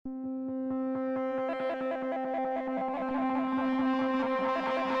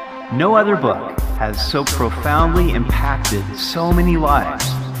No other book has so profoundly impacted so many lives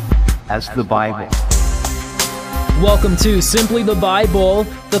as the Bible. Welcome to Simply the Bible,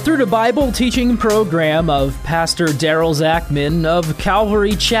 the Through the Bible teaching program of Pastor Daryl Zachman of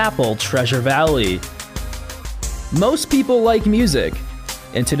Calvary Chapel, Treasure Valley. Most people like music,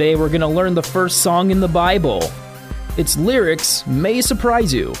 and today we're going to learn the first song in the Bible. Its lyrics may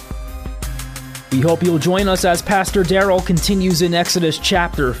surprise you. We hope you'll join us as Pastor Daryl continues in Exodus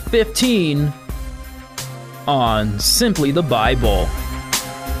chapter 15 on Simply the Bible.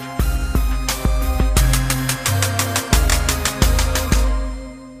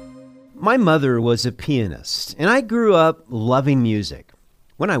 My mother was a pianist, and I grew up loving music.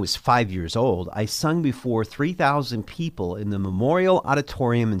 When I was 5 years old, I sung before 3,000 people in the Memorial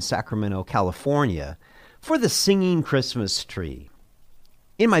Auditorium in Sacramento, California, for the Singing Christmas Tree.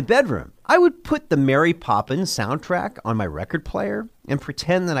 In my bedroom, I would put the Mary Poppins soundtrack on my record player and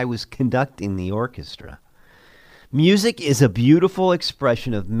pretend that I was conducting the orchestra. Music is a beautiful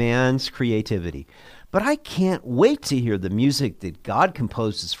expression of man's creativity, but I can't wait to hear the music that God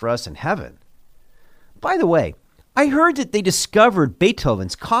composes for us in heaven. By the way, I heard that they discovered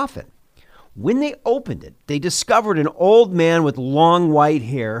Beethoven's coffin. When they opened it, they discovered an old man with long white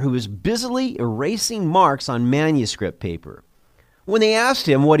hair who was busily erasing marks on manuscript paper. When they asked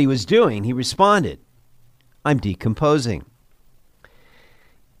him what he was doing, he responded, "I'm decomposing."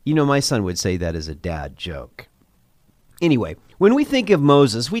 You know, my son would say that as a dad joke. Anyway, when we think of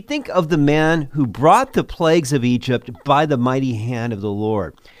Moses, we think of the man who brought the plagues of Egypt by the mighty hand of the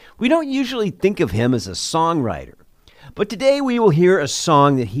Lord. We don't usually think of him as a songwriter, but today we will hear a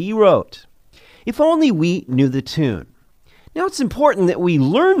song that he wrote. If only we knew the tune. Now, it's important that we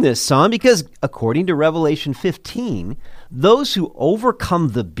learn this song because, according to Revelation 15, those who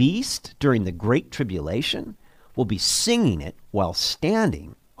overcome the beast during the Great Tribulation will be singing it while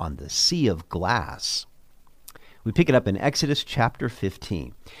standing on the sea of glass. We pick it up in Exodus chapter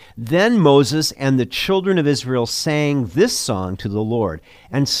 15. Then Moses and the children of Israel sang this song to the Lord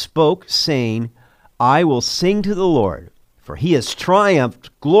and spoke, saying, "I will sing to the Lord, for he has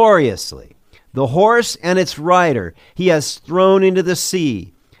triumphed gloriously. The horse and its rider he has thrown into the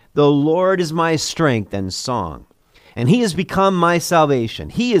sea. The Lord is my strength and song, and he has become my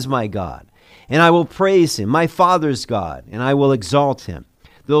salvation. He is my God, and I will praise him, my father's God, and I will exalt him.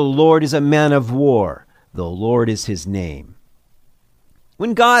 The Lord is a man of war. The Lord is his name."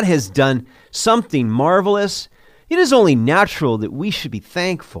 When God has done something marvelous, it is only natural that we should be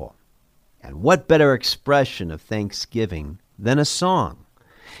thankful. And what better expression of thanksgiving than a song?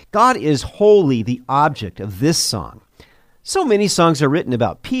 God is wholly the object of this song. So many songs are written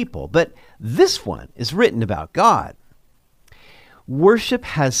about people, but this one is written about God. Worship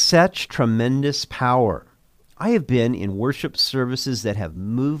has such tremendous power. I have been in worship services that have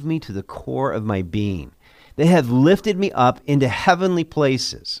moved me to the core of my being. They have lifted me up into heavenly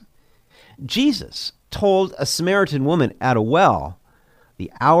places. Jesus told a Samaritan woman at a well,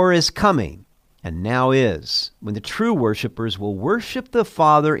 "The hour is coming, and now is, when the true worshipers will worship the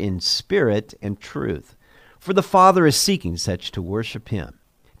Father in spirit and truth. For the Father is seeking such to worship him.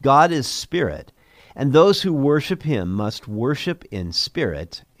 God is spirit, and those who worship him must worship in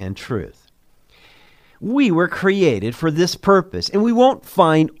spirit and truth." We were created for this purpose, and we won't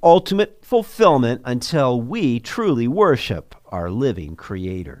find ultimate fulfillment until we truly worship our living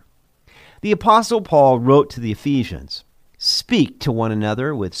Creator. The Apostle Paul wrote to the Ephesians, "Speak to one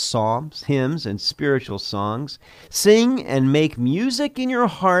another with psalms, hymns, and spiritual songs. Sing and make music in your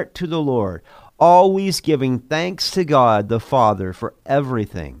heart to the Lord, always giving thanks to God the Father for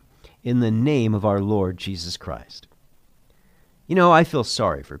everything, in the name of our Lord Jesus Christ." You know, I feel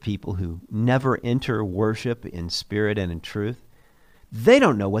sorry for people who never enter worship in spirit and in truth. They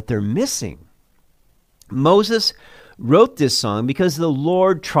don't know what they're missing. Moses wrote this song because the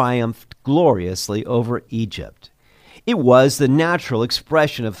Lord triumphed gloriously over Egypt. It was the natural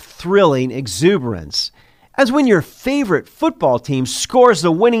expression of thrilling exuberance, as when your favorite football team scores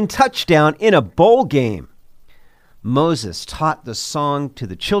the winning touchdown in a bowl game. Moses taught the song to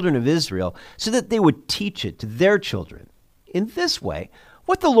the children of Israel so that they would teach it to their children. In this way,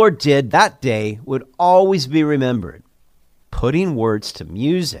 what the Lord did that day would always be remembered. Putting words to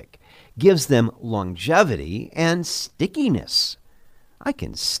music gives them longevity and stickiness. I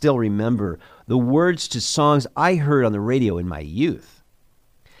can still remember the words to songs I heard on the radio in my youth.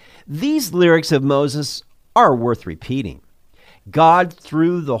 These lyrics of Moses are worth repeating. God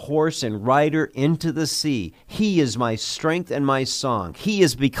threw the horse and rider into the sea. He is my strength and my song. He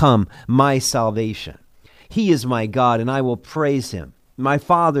has become my salvation. He is my God, and I will praise him. My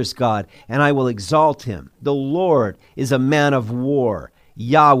Father's God, and I will exalt him. The Lord is a man of war.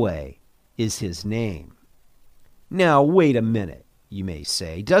 Yahweh is his name. Now, wait a minute, you may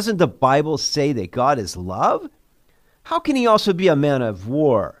say. Doesn't the Bible say that God is love? How can he also be a man of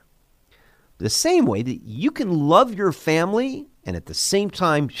war? The same way that you can love your family and at the same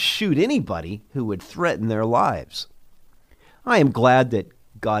time shoot anybody who would threaten their lives. I am glad that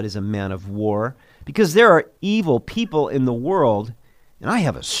God is a man of war because there are evil people in the world, and I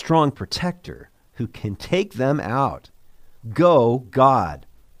have a strong protector who can take them out. Go, God.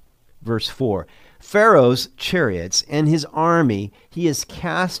 Verse 4, Pharaoh's chariots and his army he has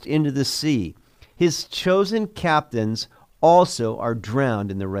cast into the sea. His chosen captains also are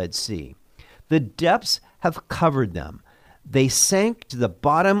drowned in the Red Sea. The depths have covered them. They sank to the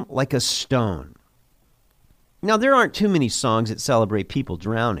bottom like a stone. Now, there aren't too many songs that celebrate people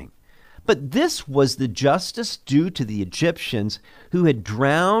drowning, but this was the justice due to the Egyptians who had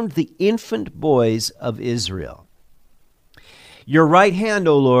drowned the infant boys of Israel. Your right hand,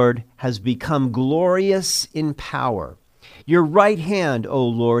 O Lord, has become glorious in power. Your right hand, O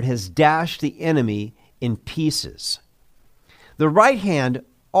Lord, has dashed the enemy in pieces. The right hand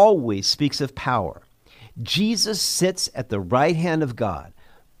always speaks of power. Jesus sits at the right hand of God.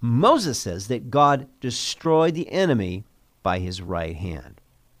 Moses says that God destroyed the enemy by his right hand.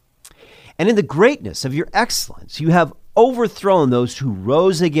 And in the greatness of your excellence, you have overthrown those who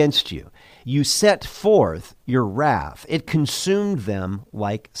rose against you. You set forth your wrath. It consumed them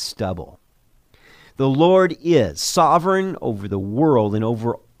like stubble. The Lord is sovereign over the world and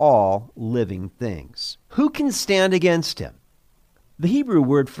over all living things. Who can stand against him? The Hebrew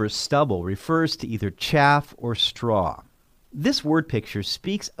word for stubble refers to either chaff or straw. This word picture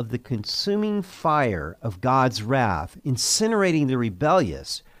speaks of the consuming fire of God's wrath, incinerating the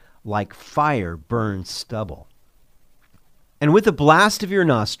rebellious like fire burns stubble. And with the blast of your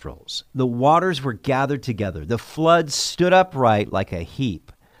nostrils, the waters were gathered together. The floods stood upright like a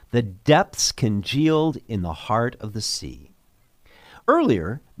heap. The depths congealed in the heart of the sea.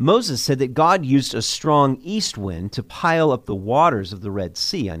 Earlier, Moses said that God used a strong east wind to pile up the waters of the Red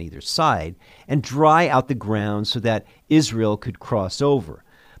Sea on either side and dry out the ground so that Israel could cross over.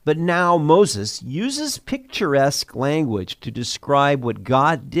 But now Moses uses picturesque language to describe what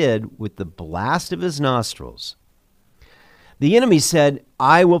God did with the blast of his nostrils. The enemy said,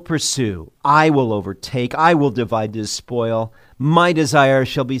 I will pursue, I will overtake, I will divide the spoil. My desire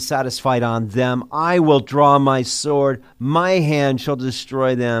shall be satisfied on them. I will draw my sword. My hand shall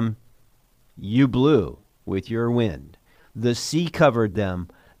destroy them. You blew with your wind. The sea covered them.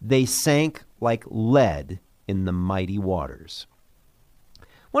 They sank like lead in the mighty waters.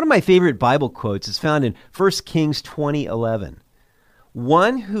 One of my favorite Bible quotes is found in 1 Kings 20:11.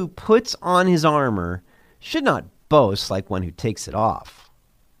 One who puts on his armor should not boast like one who takes it off.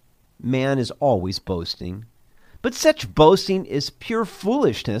 Man is always boasting, but such boasting is pure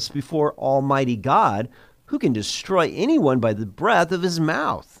foolishness before Almighty God, who can destroy anyone by the breath of his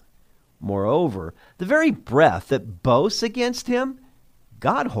mouth. Moreover, the very breath that boasts against him,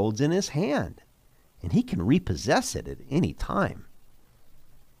 God holds in his hand, and he can repossess it at any time.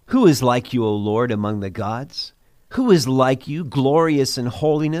 Who is like you, O Lord, among the gods? Who is like you, glorious in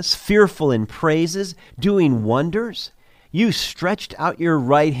holiness, fearful in praises, doing wonders? You stretched out your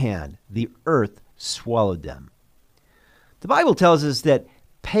right hand, the earth swallowed them. The Bible tells us that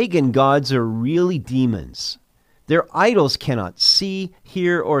pagan gods are really demons. Their idols cannot see,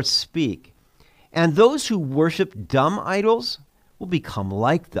 hear, or speak. And those who worship dumb idols will become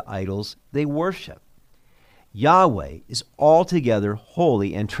like the idols they worship. Yahweh is altogether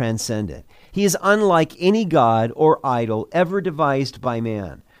holy and transcendent. He is unlike any god or idol ever devised by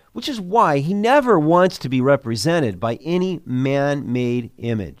man, which is why he never wants to be represented by any man-made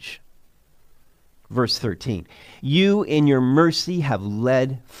image. Verse 13, you in your mercy have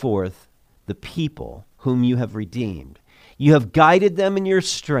led forth the people whom you have redeemed. You have guided them in your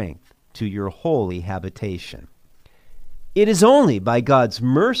strength to your holy habitation. It is only by God's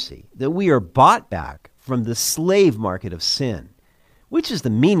mercy that we are bought back from the slave market of sin, which is the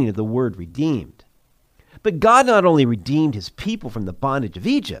meaning of the word redeemed. But God not only redeemed his people from the bondage of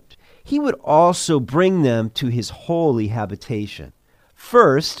Egypt, he would also bring them to his holy habitation.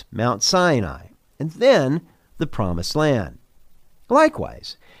 First, Mount Sinai, and then the promised land.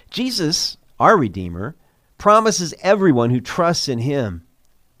 Likewise, Jesus, our Redeemer, promises everyone who trusts in him,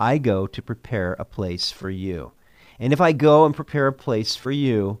 I go to prepare a place for you. And if I go and prepare a place for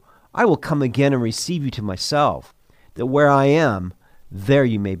you, I will come again and receive you to myself, that where I am, there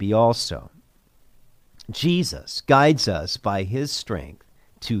you may be also. Jesus guides us by his strength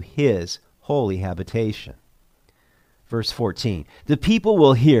to his holy habitation. Verse 14, the people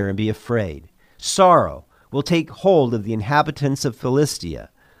will hear and be afraid. Sorrow will take hold of the inhabitants of Philistia,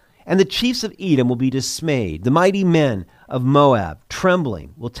 and the chiefs of Edom will be dismayed. The mighty men of Moab,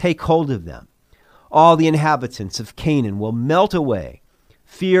 trembling, will take hold of them. All the inhabitants of Canaan will melt away.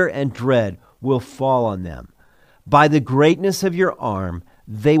 Fear and dread will fall on them. By the greatness of your arm,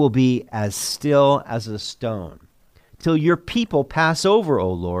 they will be as still as a stone. Till your people pass over,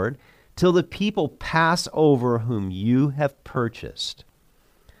 O Lord, till the people pass over whom you have purchased.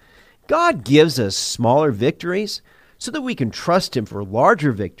 God gives us smaller victories so that we can trust him for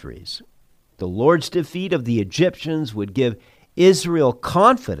larger victories. The Lord's defeat of the Egyptians would give Israel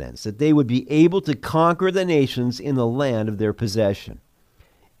confidence that they would be able to conquer the nations in the land of their possession.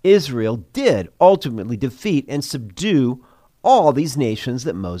 Israel did ultimately defeat and subdue all these nations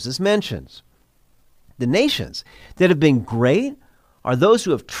that Moses mentions. The nations that have been great are those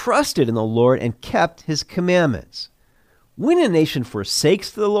who have trusted in the Lord and kept his commandments. When a nation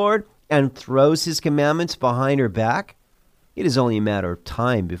forsakes the Lord and throws his commandments behind her back, it is only a matter of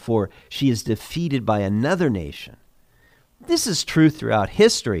time before she is defeated by another nation. This is true throughout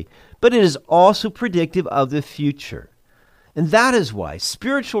history, but it is also predictive of the future. And that is why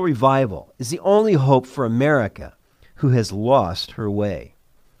spiritual revival is the only hope for America, who has lost her way.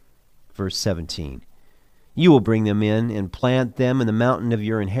 Verse 17, you will bring them in and plant them in the mountain of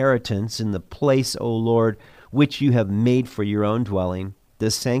your inheritance, in the place, O Lord, which you have made for your own dwelling,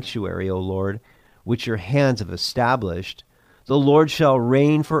 the sanctuary, O Lord, which your hands have established. The Lord shall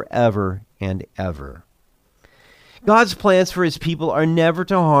reign forever and ever. God's plans for his people are never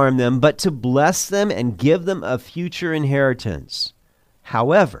to harm them, but to bless them and give them a future inheritance.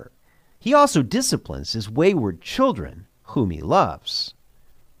 However, he also disciplines his wayward children, whom he loves.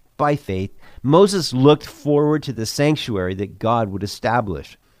 By faith, Moses looked forward to the sanctuary that God would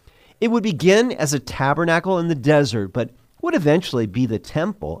establish. It would begin as a tabernacle in the desert, but would eventually be the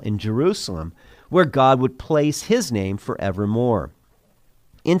temple in Jerusalem, where God would place his name forevermore.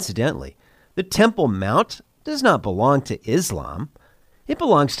 Incidentally, the Temple Mount does not belong to Islam. It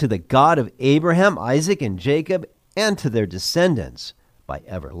belongs to the God of Abraham, Isaac, and Jacob, and to their descendants by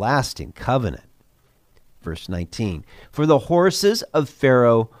everlasting covenant. Verse 19, for the horses of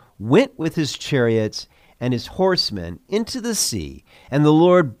Pharaoh went with his chariots and his horsemen into the sea, and the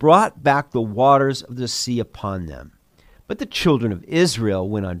Lord brought back the waters of the sea upon them. But the children of Israel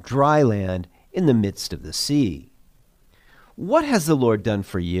went on dry land in the midst of the sea. What has the Lord done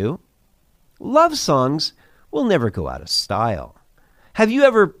for you? Love songs will never go out of style. Have you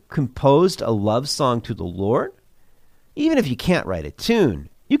ever composed a love song to the Lord? Even if you can't write a tune,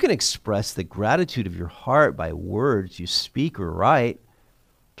 you can express the gratitude of your heart by words you speak or write.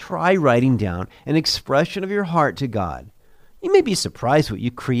 Try writing down an expression of your heart to God. You may be surprised what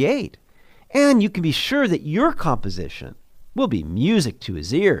you create, and you can be sure that your composition will be music to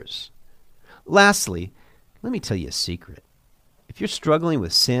his ears. Lastly, let me tell you a secret. If you're struggling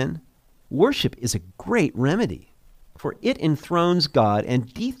with sin, worship is a great remedy, for it enthrones God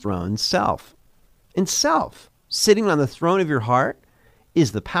and dethrones self. And self, sitting on the throne of your heart,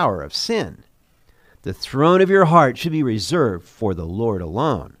 is the power of sin. The throne of your heart should be reserved for the Lord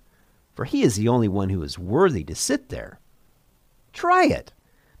alone, for he is the only one who is worthy to sit there. Try it.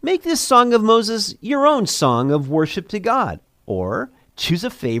 Make this song of Moses your own song of worship to God, or choose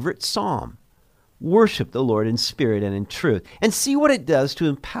a favorite psalm. Worship the Lord in spirit and in truth, and see what it does to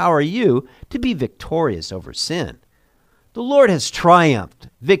empower you to be victorious over sin. The Lord has triumphed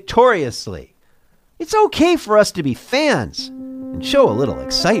victoriously. It's okay for us to be fans and show a little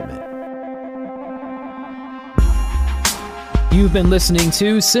excitement. You've been listening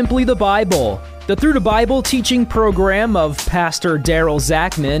to Simply the Bible, the Through the Bible teaching program of Pastor Daryl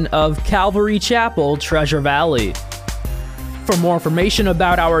Zachman of Calvary Chapel, Treasure Valley. For more information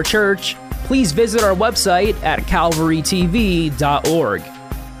about our church, please visit our website at calvarytv.org.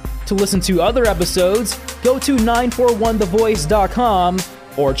 To listen to other episodes, go to 941thevoice.com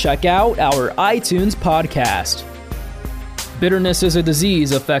or check out our iTunes podcast. Bitterness is a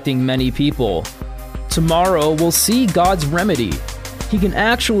disease affecting many people. Tomorrow we'll see God's remedy. He can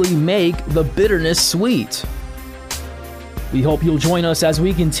actually make the bitterness sweet. We hope you'll join us as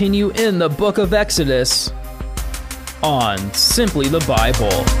we continue in the book of Exodus on Simply the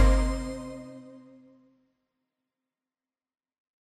Bible.